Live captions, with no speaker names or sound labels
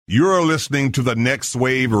You're listening to the Next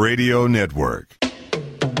Wave Radio Network.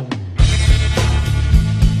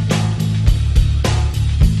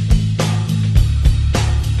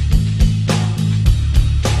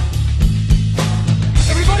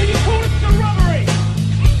 Everybody be cool, it's the robbery!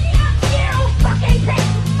 You fucking bitch,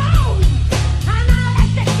 move! And I'll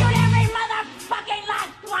execute every motherfucking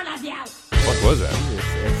last one of you! What was that?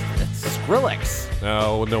 It's Skrillex.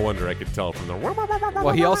 Oh, no wonder I could tell from the...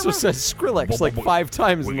 Well, he also says Skrillex like 5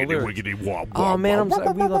 times in the lyrics. Oh, man, I'm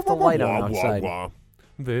sorry. We left the light on outside.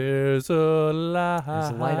 There's a light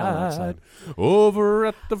on outside. over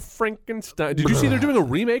at the Frankenstein. Did you see they're doing a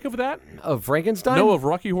remake of that? Of Frankenstein? No, of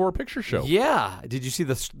Rocky Horror Picture Show. Yeah. Did you see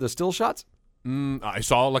the still shots? I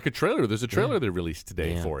saw like a trailer. There's a trailer they released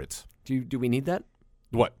today for it. Do we need that?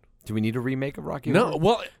 What? Do we need a remake of Rocky No. Horror?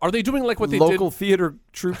 Well, are they doing like what they Local did? theater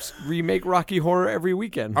troops remake Rocky Horror every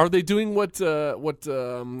weekend. Are they doing what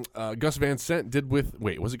Gus Van Sant did with?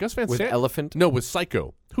 Wait, was it Gus Van With Sant? Elephant? No, with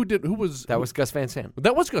Psycho. Who was? That was Gus Van Sant.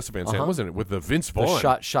 That was Gus Van Sant, wasn't it? With the Vince Vaughn.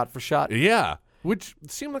 The shot for shot. Yeah, which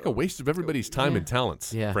seemed like a waste of everybody's time and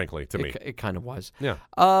talents. Yeah. Frankly, to me. It kind of was. Yeah.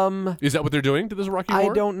 Is that what they're doing to this Rocky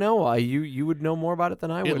Horror? I don't know. You would know more about it than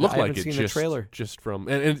I would. It looked I haven't like it seen the trailer. just from,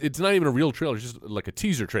 and it's not even a real trailer. It's just like a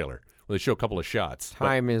teaser trailer where they show a couple of shots.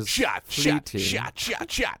 Time is shot. fleeting.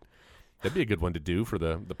 That'd be a good one to do for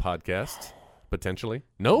the podcast. Potentially.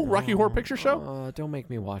 No Rocky Horror Picture Show? Don't make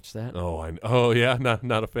me watch that. Oh yeah,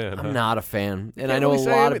 not a fan. I'm not a fan, and Can't I know really a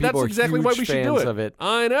say lot it. of people That's exactly are why huge we should fans do it. of it.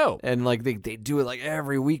 I know. And like they do it like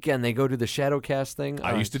every weekend. They go to the Shadowcast thing.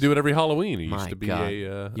 I used to do it every Halloween. It used My to be God.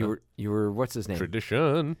 a you were what's his name?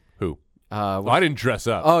 tradition. Who? What- I didn't dress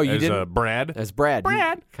up. Oh, you as, didn't? Brad. As Brad.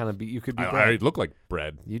 Brad. You could be I Brad. look like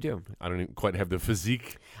Brad. You do. I don't even quite have the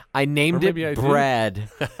physique. I named Or it maybe I do. Brad.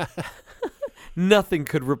 Nothing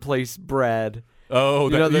could replace Brad. Oh,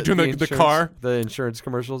 You know you're doing the insurance- car? the insurance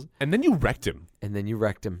commercials, And then you wrecked him. and then you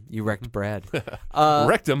wrecked him. You wrecked Brad.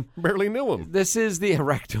 Wrecked him? Barely knew him. This is the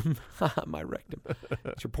rectum. My rectum.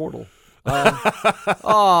 It's your portal. That's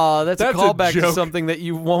a That's a callback to joke. something that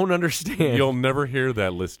you won't understand. You'll never hear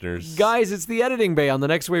that, listeners. Guys, it's the Editing Bay on the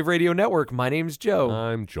Next Wave Radio Network. My name's Joe.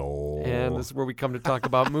 I'm Joel. And this is where we come to talk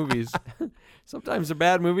about movies. Sometimes they're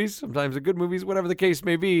bad movies, sometimes they're good movies, whatever the case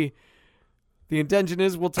may be. The intention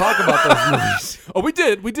is we'll talk about those movies. Oh, we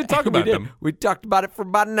did. We did talk about them. We talked about it for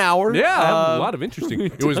about an hour. Yeah, a lot of interesting.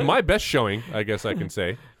 It was my best showing, I guess I can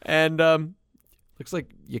say. And looks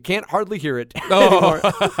like you can't hardly hear it Oh. anymore.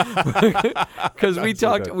 Because we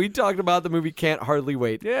That's talked about the movie Can't Hardly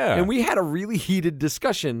Wait. Yeah. And we had a really heated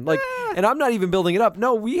discussion. And I'm not even building it up.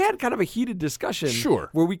 No, we had kind of a heated discussion. Sure.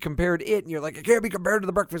 Where we compared it, and you're like, it can't be compared to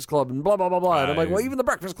The Breakfast Club, and blah, blah, blah, blah. And I'm like, well, even The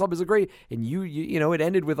Breakfast Club is a great. And you know, it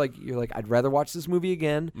ended with you're like, I'd rather watch this movie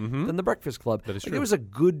again than The Breakfast Club. That is Like, true. It was a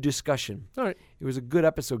good discussion. All right. It was a good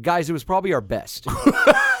episode. Guys, it was probably our best. Don't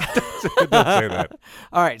say that.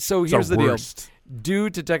 All right, so here's the worst. deal. Due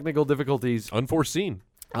to technical difficulties, Unforeseen.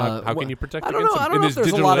 How can you protect I don't against know. I them don't in know this if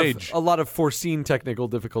there's digital age? a lot of foreseen technical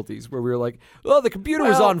difficulties where we were like, "Oh, the computer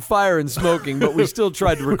was on fire and smoking, but we still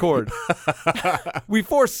tried to record." We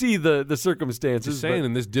foresee the circumstances. Just saying, but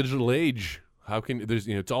in this digital age, how can there's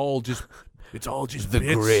it's all just The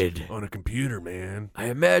bits grid. on a computer, man. I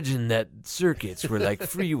imagine that circuits were like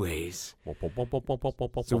freeways.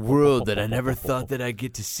 It's A world that I never thought that I'd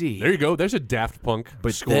get to see. There you go. There's a Daft Punk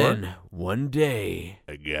But score. then one day,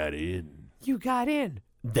 I got in. you got in.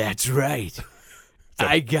 That's right.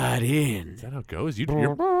 I got in. Is that how it goes?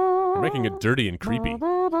 You're making it dirty and creepy.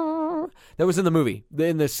 That was in the movie.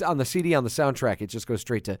 On the CD, on the soundtrack, it just goes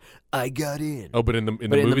straight to "I got in." Oh, but in the But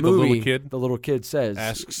movie, the little kid says,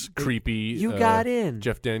 asks creepy. "You got in."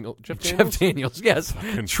 Jeff Daniels. Jeff Daniels, yes.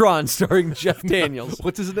 Tron starring Jeff Daniels.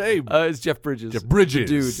 What's his name? It's Jeff Bridges. Jeff Bridges.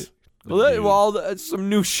 The dude. The Well, some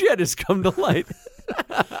new shit has come to light.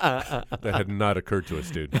 That had not occurred to us,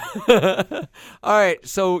 dude. All right,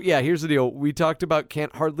 so yeah, here's the deal. We talked about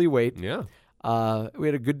Can't Hardly Wait. Yeah. We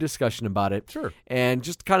had a good discussion about it. Sure. And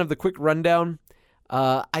just kind of the quick rundown.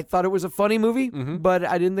 I thought it was a funny movie, but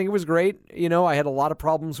I didn't think it was great. You know, I had a lot of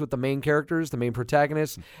problems with the main characters, the main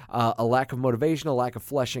protagonists, a lack of motivation, a lack of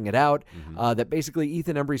fleshing it out. That basically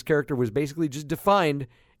Ethan Embry's character was basically just defined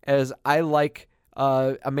as I like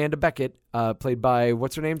Amanda Beckett, played by,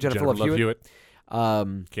 what's her name? Jennifer Love Hewitt.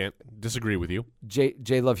 Can't disagree with you. J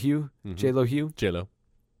Love Hugh. J-Lo Hugh. J-Lo.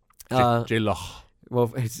 J-Lo.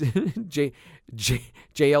 Well, it's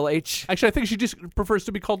JLH. Actually, I think she just prefers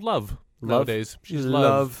to be called Love nowadays. She's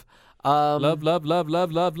Love. Love. Love. Love. Love.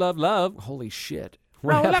 Love. Love. Love. Love. Holy shit.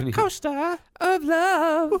 What roller happened? coaster. Of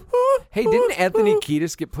love. Hey, didn't Anthony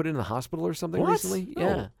Kiedis get put in the hospital or something What? recently?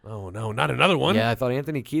 Yeah. Oh no, not another one. Yeah, I thought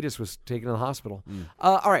Anthony Kiedis was taken to the hospital.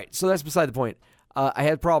 All right, so that's beside the point. I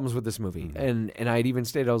had problems with this movie, and I'd even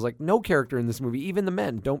stated, I was like, no character in this movie, even the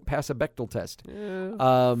men, don't pass a Bechdel test.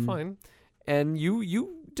 Fine. And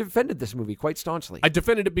you defended this movie quite staunchly. I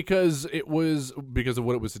defended it because of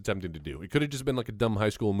what it was attempting to do. It could have just been like a dumb high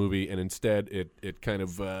school movie, and instead it kind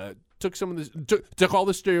of took some of this, took all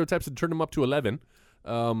the stereotypes and turned them up to 11.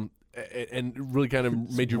 And really kind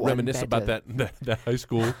of made you reminisce about that high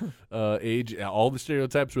school age. All the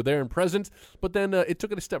stereotypes were there and present, but then it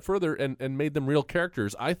took it a step further and made them real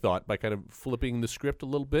characters, I thought, by kind of flipping the script a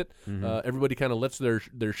little bit. Everybody kind of lets their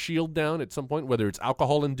shield down at some point, whether it's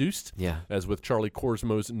alcohol-induced, as with Charlie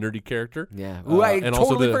Korsmo's nerdy character. Yeah. Who I and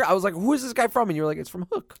totally also forgot. I was like, who is this guy from? And you were like, it's from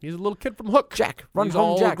Hook. He's a little kid from Hook. Jack. Run He's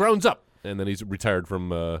home, all Jack. grown up. And then he's retired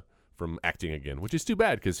from acting again, which is too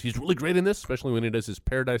bad because he's really great in this, especially when he does his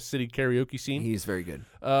Paradise City karaoke scene. He's very good.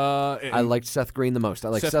 I liked Seth Green the most. I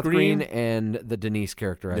like Seth Green and the Denise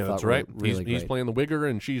character. I thought that's right. were really He's great. playing the Wigger,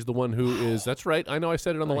 and she's the one who is. That's right. I know. I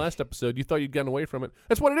said it on the last episode. You thought you'd gotten away from it.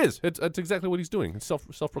 That's what it is. It's exactly what he's doing. It's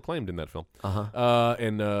self-proclaimed in that film.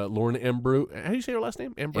 And Lauren Ambrose. How do you say her last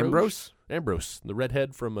name? Ambrose? Ambrose, the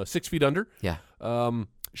redhead from 6 Feet Under. Yeah.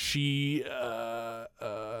 She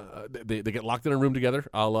they get locked in a room together,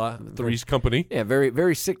 a la Three's Company. Yeah, very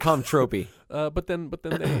very sitcom tropey. But then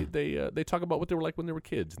they talk about what they were like when they were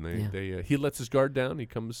kids, and he lets his guard down. He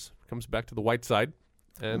comes back to the white side.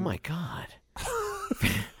 And Oh my god.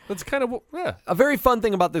 that's kind of A very fun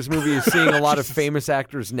thing about this movie is seeing a lot of famous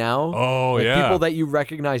actors now. Oh, Like, yeah. people that you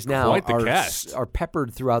recognize now Quite the cast. are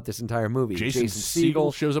peppered throughout this entire movie. Jason Segel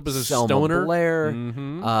Segel shows up as a Selma stoner. Blair.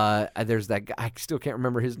 There's that guy. I still can't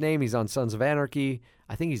remember his name. He's on Sons of Anarchy.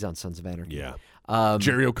 I think he's on Sons of Anarchy. Yeah.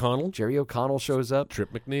 Jerry O'Connell. Jerry O'Connell shows up.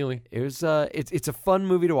 Trip McNeely. It was it's a fun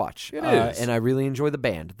movie to watch. It is. And I really enjoy the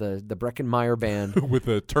band, the Breckenmeyer band. With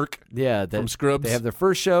a Turk. Yeah, From Scrubs. They have their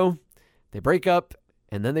first show, they break up,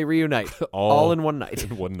 and then they reunite all in one night.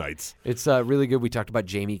 In one night. It's really good. We talked about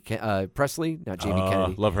Jamie Presley, not Jamie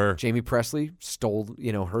Kennedy. Love her. Jamie Presley stole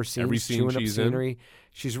her scenes, Every scene chewing up she's in. scenery.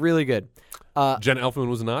 She's really good. Jenna Elfman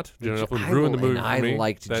was not. Jenna Elfman I ruined the movie and for I me.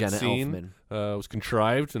 liked that Jenna scene, Elfman. was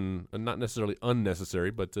contrived and not necessarily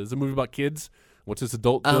unnecessary, but it's a movie about kids. What's this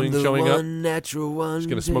adult doing showing up? Natural one. She's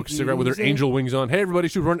going to smoke a cigarette with her angel wings on. Hey, everybody,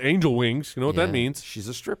 she's wearing angel wings. You know what that means? She's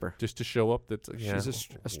a stripper. Just to show up that She's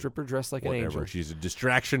a stripper dressed like whatever. an angel. She's a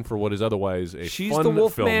distraction for what is otherwise a She's fun the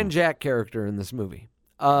Wolfman film. Jack character in this movie.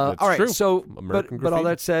 That's all right, true. so American but all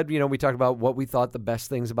Graffiti. that said, we talked about what we thought the best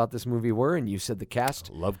things about this movie were, and you said the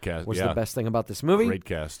cast Love cast. was yeah. the best thing about this movie. Great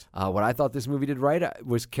cast. What I thought this movie did right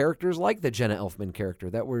was characters like the Jenna Elfman character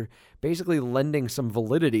that were basically lending some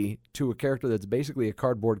validity to a character that's basically a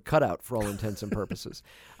cardboard cutout for all intents and purposes.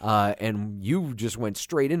 And you just went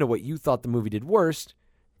straight into what you thought the movie did worst.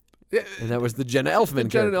 And that was the Jenna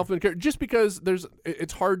Elfman character. Jenna Elfman character. Just because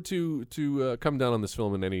it's hard to come down on this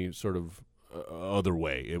film in any sort of other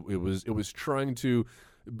way. It was trying to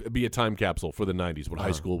be a time capsule for the 90s, what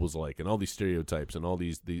high school was like, and all these stereotypes and all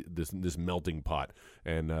this melting pot.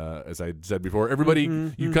 And as I said before, everybody,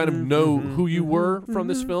 you kind of know who you were from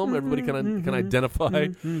this film. Everybody can identify.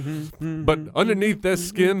 But underneath that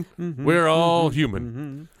skin, we're all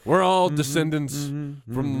human. We're all descendants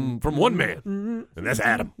from one man, and that's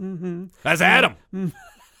Adam. That's Adam.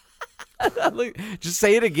 Just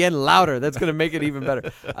say it again louder. That's going to make it even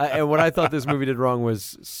better. And what I thought this movie did wrong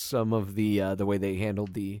was some of the way they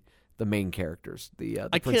handled the main characters, the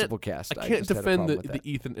principal cast. I can't just had a defend problem with the that.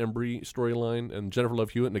 Ethan Embry storyline and Jennifer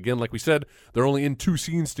Love Hewitt. And again, like we said, they're only in 2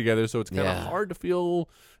 scenes together, so it's kind of hard to feel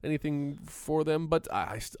anything for them. But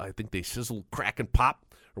I think they sizzle, crack, and pop,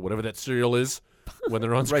 or whatever that cereal is, when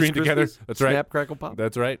they're on Rice screen together. Krispies? That's right. Snap, crackle, pop.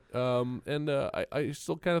 That's right. I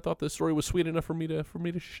still kind of thought the story was sweet enough for me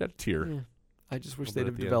to shed a tear. Yeah. I just wish But they'd at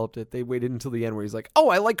have the end- developed it. They waited until the end where he's like, "Oh,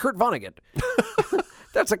 I like Kurt Vonnegut."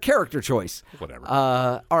 That's a character choice. Whatever.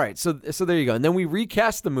 All right, so there you go. And then we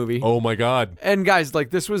recast the movie. Oh my God. And guys, like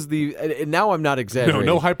this was and now I'm not exaggerating.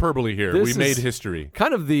 No hyperbole here. This We made is history.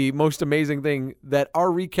 Kind of the most amazing thing that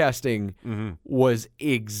our recasting was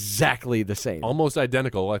exactly the same. Almost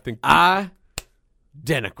identical. I think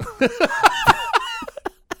Identical.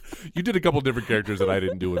 you did a couple different characters that I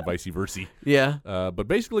didn't do, and vice versa. Yeah. But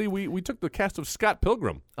basically, we took the cast of Scott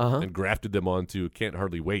Pilgrim and grafted them onto Can't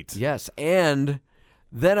Hardly Wait. Yes, and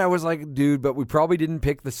then I was like, dude, but we probably didn't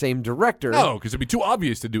pick the same director. No, because it'd be too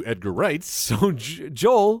obvious to do Edgar Wright. So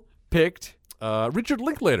Joel picked Richard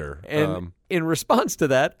Linklater. and in response to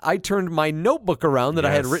that, I turned my notebook around that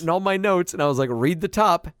I had Yes. written all my notes, and I was like, read the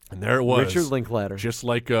top. And there it was. Richard Linklater. Just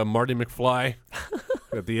like Marty McFly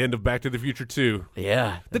at the end of Back to the Future 2.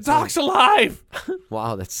 Yeah. The dog's alive!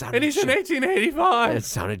 Wow, that sounded And he's in 1885! It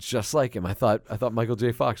sounded just like him. I thought Michael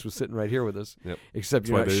J. Fox was sitting right here with us. Yep. Except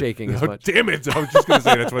you're Why not they- shaking as Oh, much. damn it! I was just going to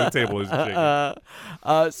say that's why the table isn't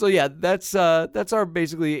shaking. So yeah, that's our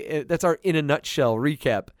basically that's our in a nutshell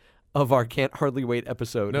recap of our Can't Hardly Wait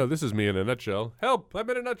episode. No, this is me in a nutshell. Help! I'm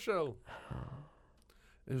in a nutshell.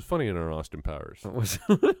 It was funny in our Austin Powers. Was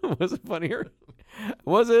it funnier?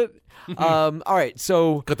 Was it? All right.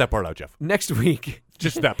 So Cut that part out, Jeff. next week,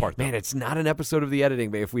 Just that part. man, it's not an episode of the editing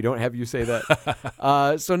bay if we don't have you say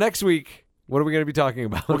that. So next week, what are we going to be talking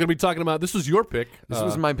about? We're going to be talking about, this was your pick. This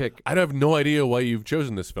was my pick. I have no idea why you've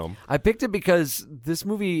chosen this film. I picked it because this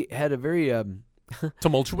movie had a very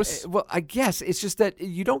Tumultuous? well, I guess it's just that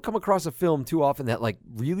you don't come across a film too often that like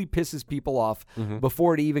really pisses people off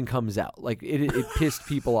before it even comes out. Like it pissed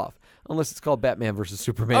people off, unless it's called Batman versus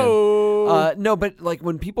Superman. Oh! No, but like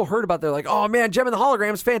when people heard about it, they're like, "Oh man, Gem and the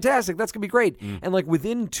Holograms, fantastic! That's gonna be great." And like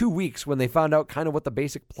within 2 weeks, when they found out kind of what the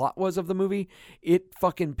basic plot was of the movie, it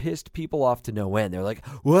fucking pissed people off to no end. They're like,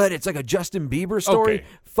 "What? It's like a Justin Bieber story? Okay.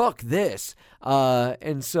 Fuck this!"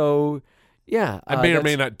 And so. Yeah, I may or that's-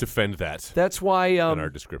 may not defend that That's why in our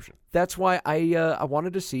description. that's why I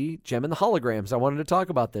wanted to see Gem and the Holograms. I wanted to talk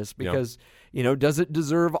about this because does it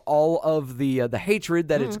deserve all of the hatred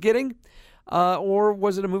that it's getting, or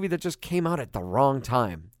was it a movie that just came out at the wrong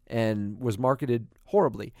time and was marketed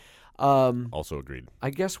horribly? Also agreed. I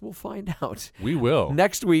guess we'll find out We will.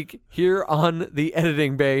 next week here on the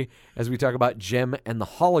Editing Bay as we talk about Gem and the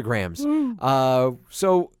Holograms.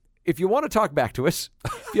 So if you want to talk back to us,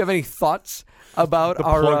 if you have any thoughts about The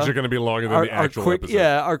our plugs are going to be longer than the actual quick, episode.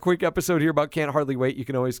 Yeah, our quick episode here about Can't Hardly Wait. You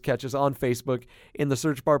can always catch us on Facebook. In the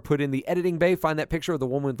search bar, put in the Editing Bay. Find that picture of the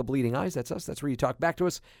woman with the bleeding eyes. That's us. That's where you talk back to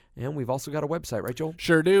us. And we've also got a website, right, Joel?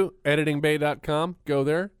 Sure do. Editingbay.com. Go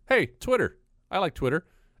there. Hey, Twitter. I like Twitter.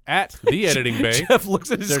 At the Editing Bay. Jeff looks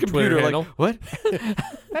at his Their computer Twitter like, handle. what?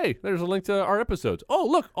 Hey, there's a link to our episodes. Oh,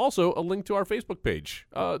 look, also a link to our Facebook page.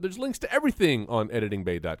 There's links to everything on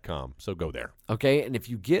editingbay.com, so go there. Okay, and if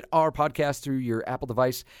you get our podcast through your Apple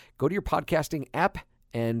device, go to your podcasting app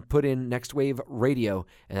and put in Next Wave Radio,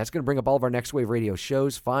 and that's going to bring up all of our Next Wave Radio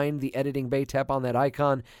shows. Find the Editing Bay, tap on that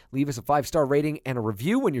icon, leave us a 5-star rating and a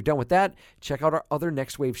review. When you're done with that, check out our other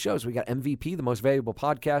Next Wave shows. We got MVP, the most valuable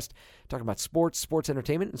podcast, talking about sports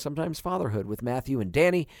entertainment, and sometimes fatherhood with Matthew and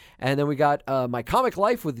Danny. And then we got My Comic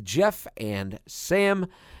Life with Jeff and Sam.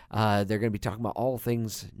 They're going to be talking about all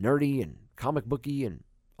things nerdy and comic booky and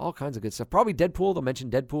all kinds of good stuff. Probably Deadpool. They'll mention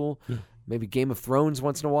Deadpool. Maybe Game of Thrones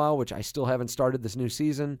once in a while, which I still haven't started this new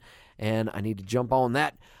season, and I need to jump on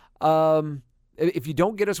that. If you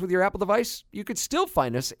don't get us with your Apple device, you could still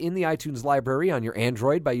find us in the iTunes library on your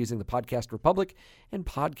Android by using the Podcast Republic and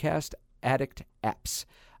Podcast Addict apps.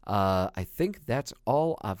 I think that's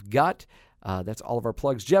all I've got. That's all of our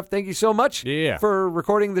plugs. Jeff, thank you so much for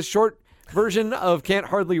recording this short version of Can't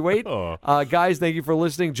Hardly Wait. Guys, thank you for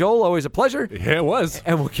listening. Joel, always a pleasure. Yeah, it was.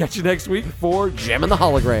 And we'll catch you next week for Gem and the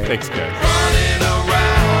Hologram. Thanks, guys. Running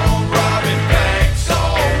around, robbing banks,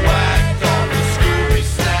 all whacked on the Scooby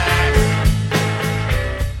Snacks.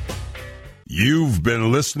 You've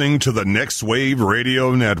been listening to the Next Wave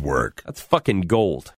Radio Network. That's fucking gold.